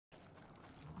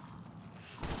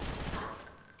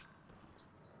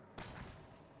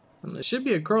There should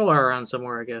be a crawler around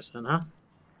somewhere, I guess, then, huh?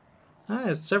 Ah,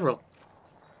 there's several.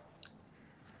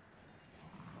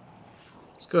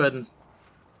 Let's go ahead and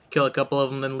kill a couple of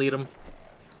them, then lead them.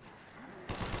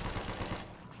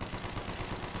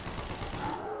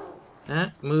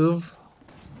 Move.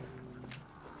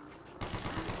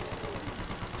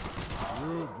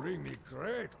 You bring me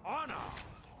great honor.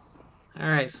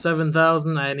 Alright,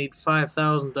 7,000. I need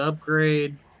 5,000 to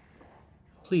upgrade.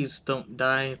 Please don't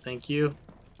die. Thank you.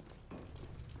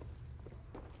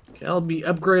 Okay, I'll be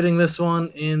upgrading this one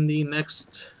in the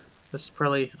next... This is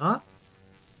probably... Ah,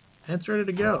 it's ready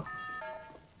to go.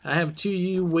 I have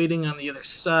 2U waiting on the other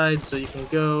side, so you can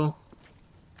go.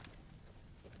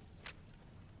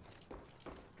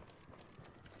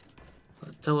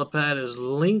 The telepad is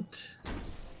linked.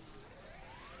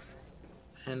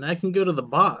 And I can go to the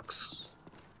box.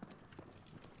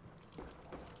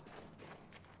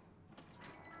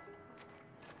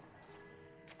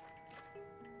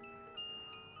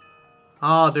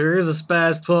 Oh, there is a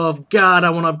Spaz 12. God, I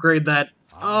want to upgrade that.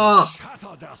 Oh.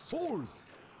 Shatter their souls.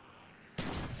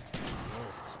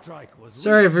 Your strike was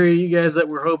Sorry for you guys that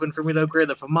were hoping for me to upgrade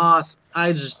the FAMAS.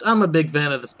 I'm a big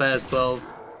fan of the Spaz 12.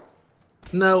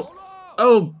 No.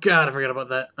 Oh, God, I forgot about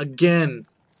that. Again.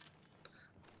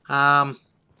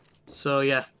 So,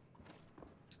 yeah.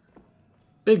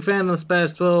 Big fan of the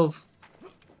Spaz 12.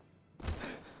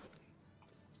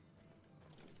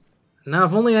 Now,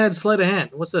 if only I had sleight of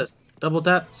hand. What's this? Double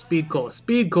tap? Speed Cola.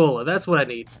 Speed Cola. That's what I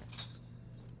need.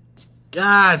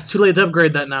 Ah, it's too late to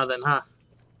upgrade that now then, huh?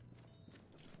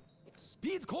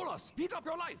 Speed Cola, speed up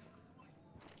your life.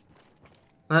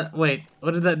 Wait,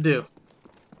 what did that do?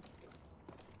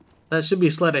 That should be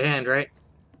sleight of hand, right?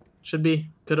 Should be.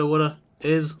 Coulda, woulda,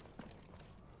 is.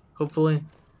 Hopefully.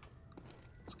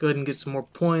 Let's go ahead and get some more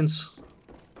points.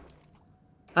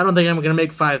 I don't think I'm gonna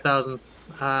make 5,000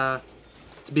 to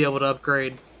be able to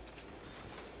upgrade.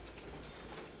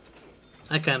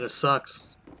 That kind of sucks.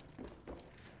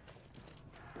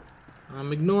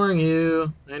 I'm ignoring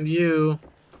you, and you.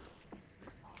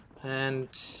 And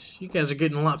you guys are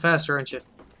getting a lot faster, aren't you?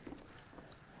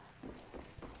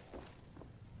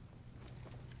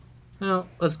 Well,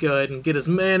 let's go ahead and get as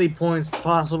many points as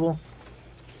possible.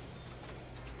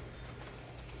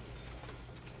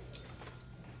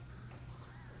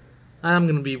 I'm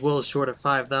going to be well short of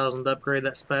 5,000 to upgrade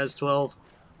that Spaz 12.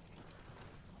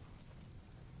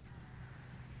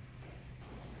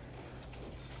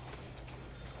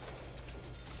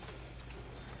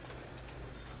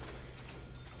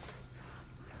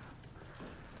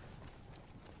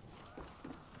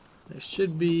 There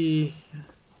should be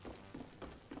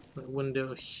a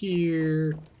window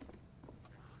here.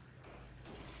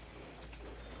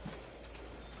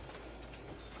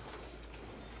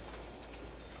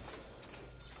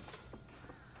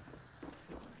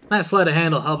 That sleight of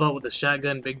hand will help out with the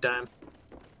shotgun big time.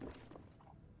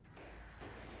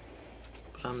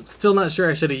 But I'm still not sure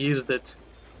I should have used it.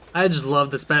 I just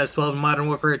love the Spaz 12 in Modern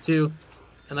Warfare 2,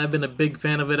 and I've been a big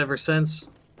fan of it ever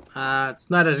since. It's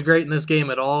not as great in this game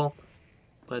at all,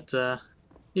 but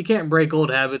you can't break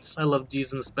old habits. I loved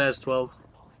using the Spaz 12.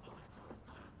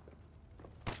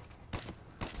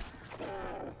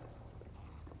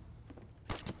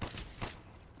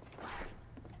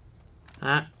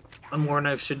 One more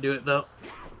knife should do it, though.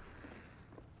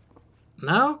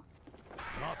 No?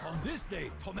 Not on this day,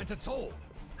 tormented soul.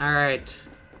 Alright.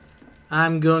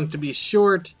 I'm going to be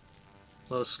short,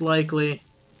 most likely.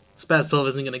 Spaz 12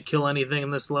 isn't going to kill anything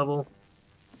in this level.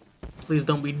 Please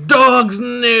don't be dogs!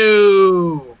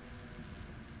 No!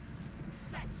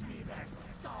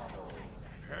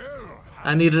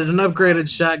 I needed an upgraded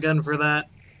shotgun for that.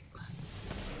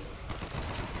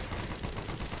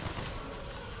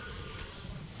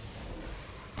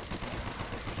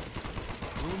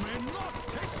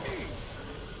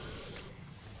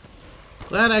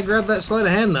 Glad I grabbed that sleight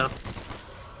of hand, though.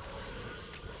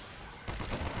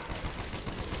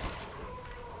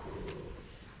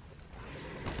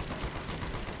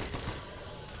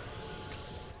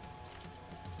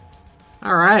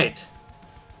 Alright.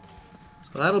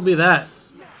 So that'll be that.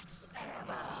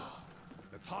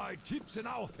 The tide tips in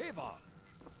our favor.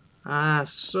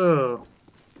 So.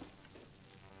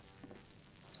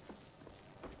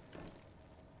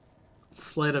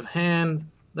 Sleight of hand.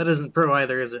 That isn't pro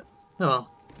either, is it? Oh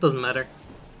well, doesn't matter.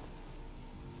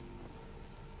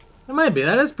 It might be.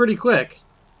 That is pretty quick.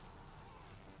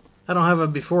 I don't have a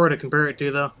before to compare it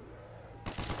to, though.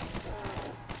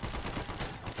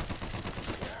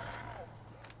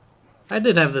 I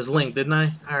did have this link, didn't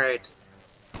I? Alright.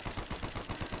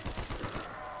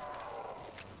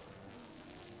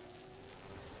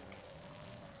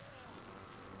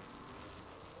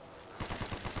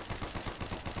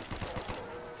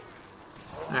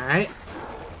 Alright.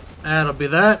 That'll be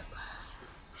that.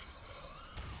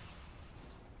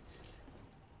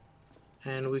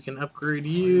 And we can upgrade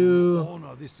you.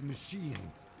 Honor this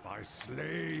machine by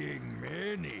slaying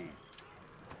many.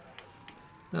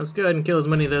 Let's go ahead and kill as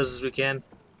many of those as we can.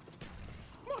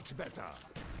 Much better.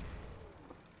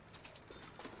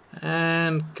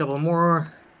 And a couple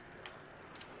more.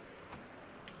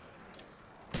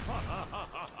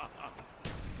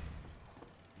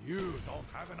 You don't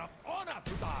have enough honor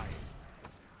to die.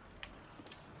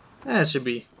 That should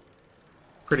be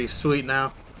pretty sweet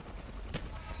now.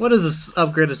 What is this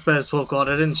upgraded Spaz 12 called?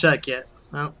 I didn't check yet.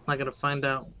 Well, not gonna find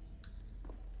out.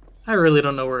 I really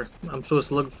don't know where I'm supposed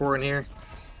to look for in here.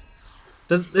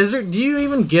 Do you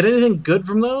even get anything good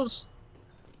from those?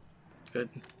 Good.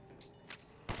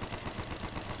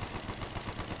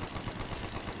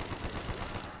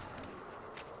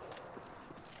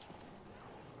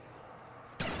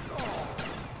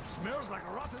 Smells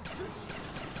like rotten sushi.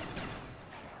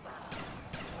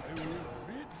 I will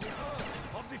rid the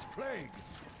earth of this plague.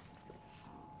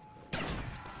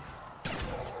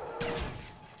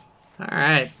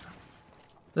 Alright.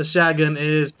 This shotgun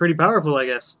is pretty powerful, I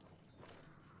guess.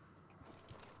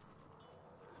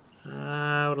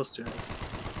 What else do I have?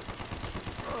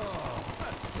 Oh,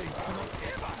 that thing cannot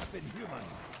ever have been human.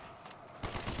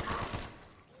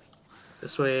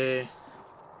 This way.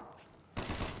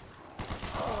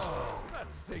 Oh, that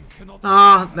thing cannot.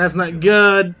 Ah, that's not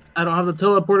good. I don't have the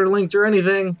teleporter linked or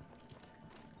anything.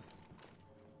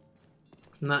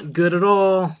 Not good at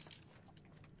all.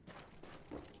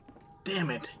 Damn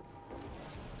it.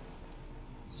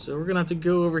 So we're gonna have to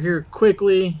go over here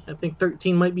quickly. I think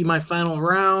 13 might be my final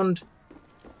round.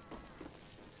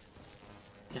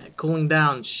 Yeah, cooling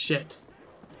down. Shit.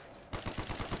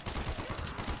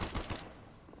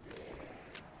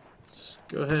 Let's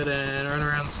go ahead and run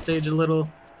around the stage a little.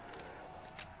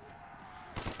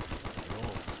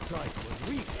 Your strike was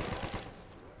weak.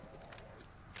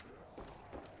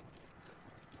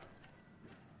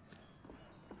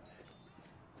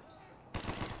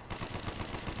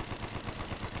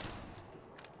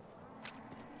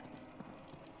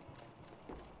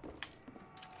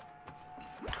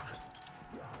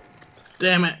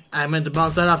 Damn it, I meant to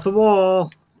bounce that off the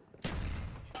wall.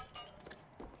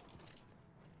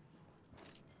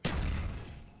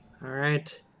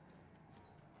 Alright.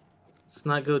 Let's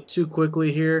not go too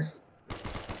quickly here.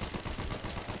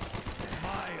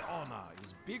 My honor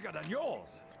is bigger than yours.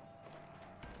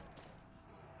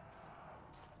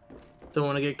 Don't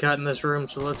want to get caught in this room,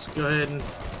 so let's go ahead and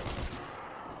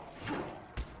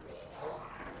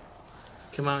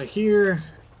come out here.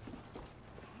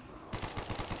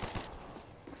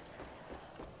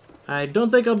 I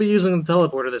don't think I'll be using the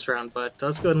teleporter this round, but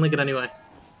let's go ahead and link it anyway.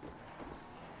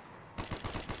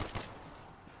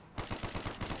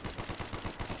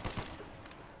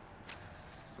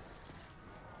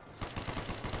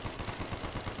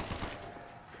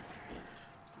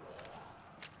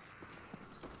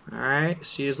 Alright,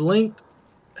 she is linked.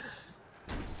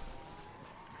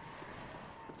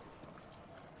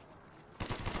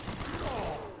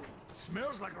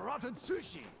 Smells like rotten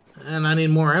sushi. And I need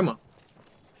more ammo.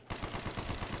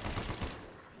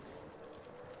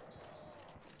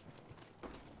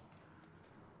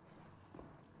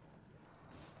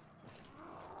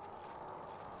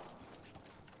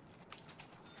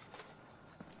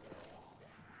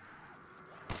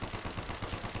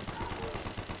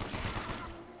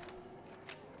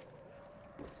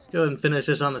 Let's go ahead and finish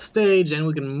this on the stage and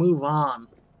we can move on.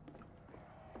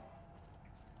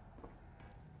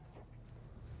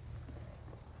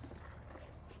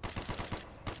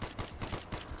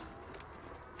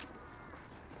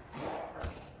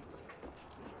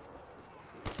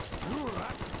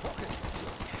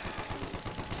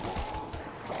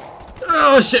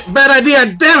 Oh shit, bad idea,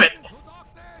 damn it!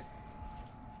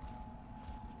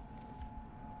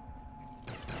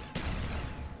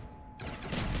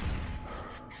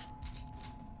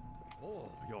 Oh,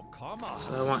 your karma.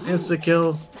 So I want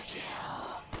insta-kill.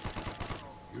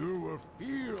 You will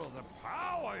feel the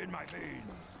power in my veins.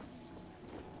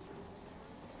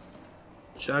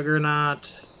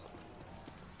 Juggernaut.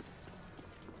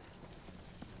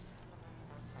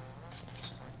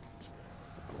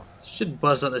 Should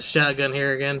bust out the shotgun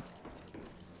here again.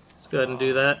 Let's go ahead and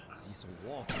do that. This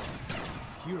water,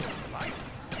 pure life.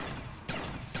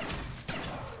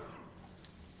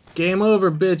 Game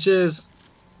over, bitches.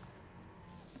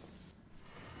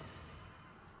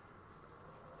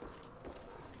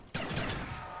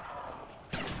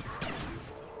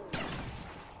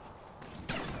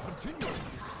 Continue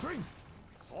with strength.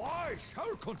 I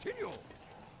shall continue.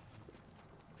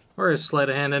 Or a sleight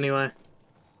of hand anyway.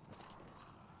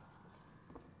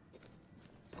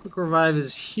 Quick revive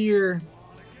is here.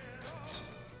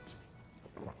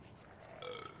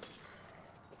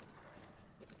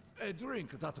 A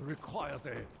drink that requires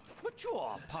a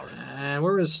mature palate. And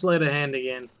where is sleight of hand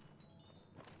again?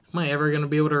 Am I ever going to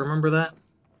be able to remember that?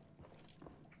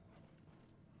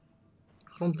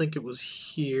 I don't think it was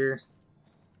here.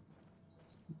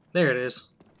 There it is.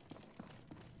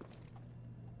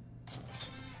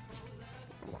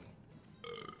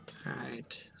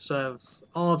 Alright, so I have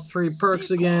all 3 perks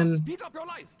again. Speed up your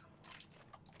life.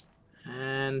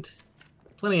 And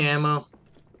plenty of ammo.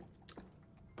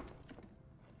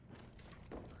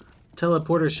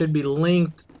 Teleporter should be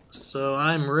linked, so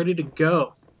I'm ready to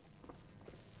go.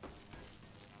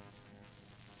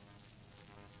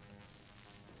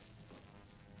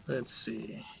 Let's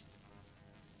see.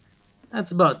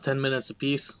 That's about 10 minutes a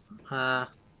piece. I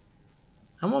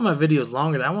want my videos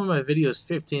longer. I want my videos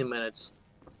 15 minutes.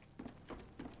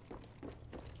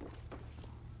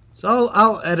 So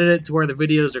I'll edit it to where the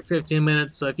videos are 15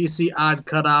 minutes. So if you see odd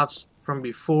cutoffs from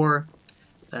before,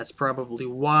 that's probably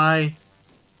why.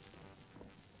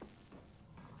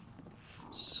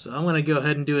 So I'm going to go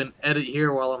ahead and do an edit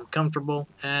here while I'm comfortable,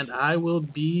 and I will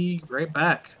be right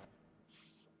back.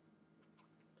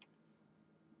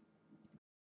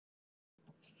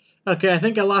 Okay, I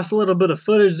think I lost a little bit of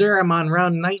footage there. I'm on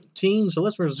round 19, so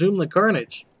let's resume the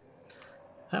carnage.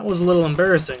 That was a little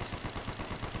embarrassing.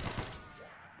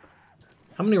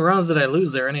 How many rounds did I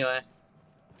lose there anyway?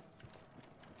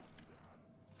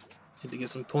 Need to get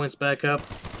some points back up.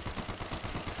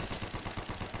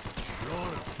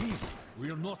 Your teeth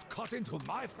will not cut into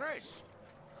my flesh.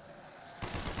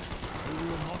 I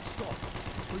will not stop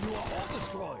till you are all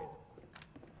destroyed.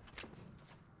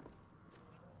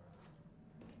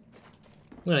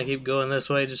 I'm gonna keep going this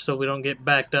way just so we don't get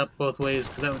backed up both ways,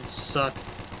 because that would suck.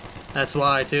 That's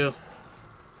why, too.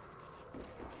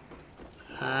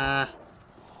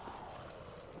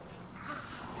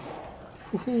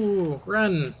 Woohoo!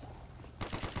 Run!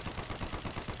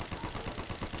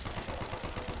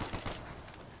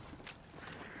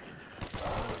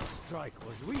 Strike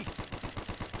was weak.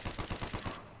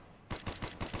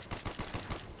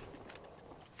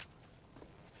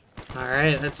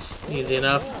 Alright, that's easy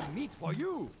enough. More meat for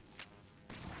you.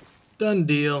 Done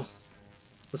deal.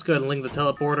 Let's go ahead and link the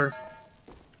teleporter.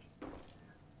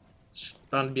 There's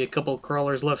bound to be a couple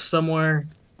crawlers left somewhere.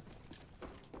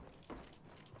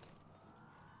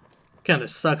 Kinda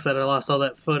sucks that I lost all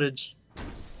that footage.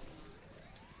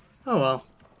 Oh well.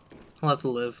 I'll have to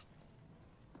live.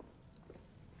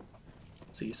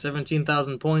 Let's see,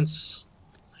 17,000 points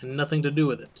and nothing to do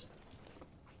with it.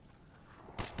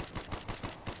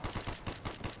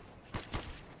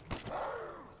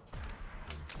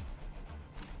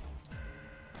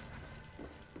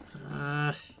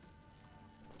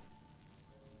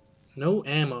 No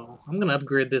ammo. I'm gonna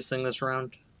upgrade this thing this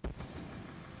round.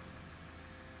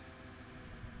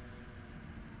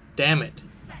 Damn it.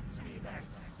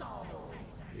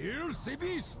 Here's the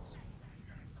beast.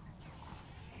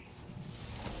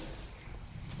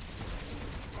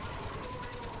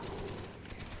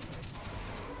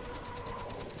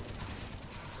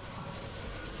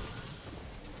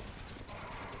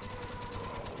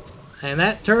 And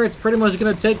that turret's pretty much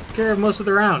gonna take care of most of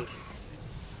the round.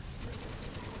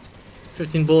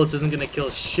 15 bullets isn't gonna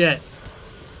kill shit.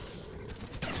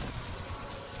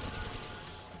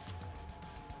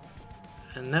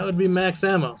 And that would be max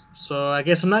ammo. So I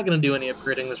guess I'm not gonna do any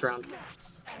upgrading this round.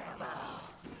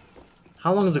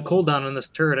 How long is the cooldown on this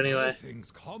turret anyway?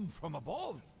 Things come from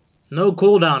above. No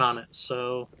cooldown on it,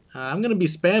 so I'm gonna be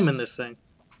spamming this thing.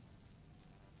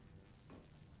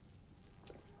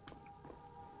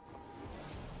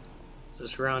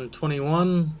 This is round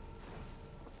 21.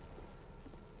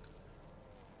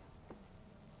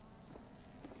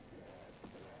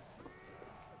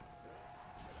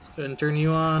 Let's go ahead and turn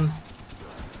you on.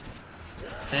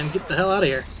 And get the hell out of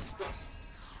here.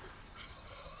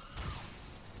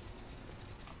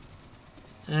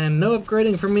 And no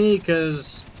upgrading for me,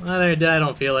 because I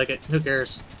don't feel like it. Who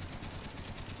cares?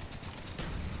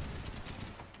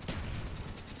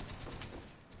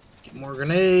 Get more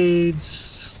grenades.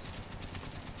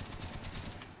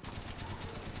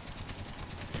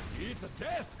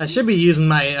 I should be using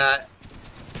my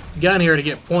gun here to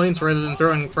get points rather than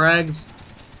throwing frags.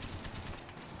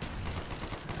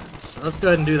 So let's go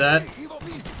ahead and do that.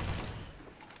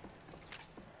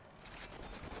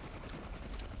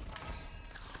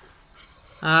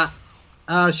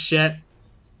 Oh shit.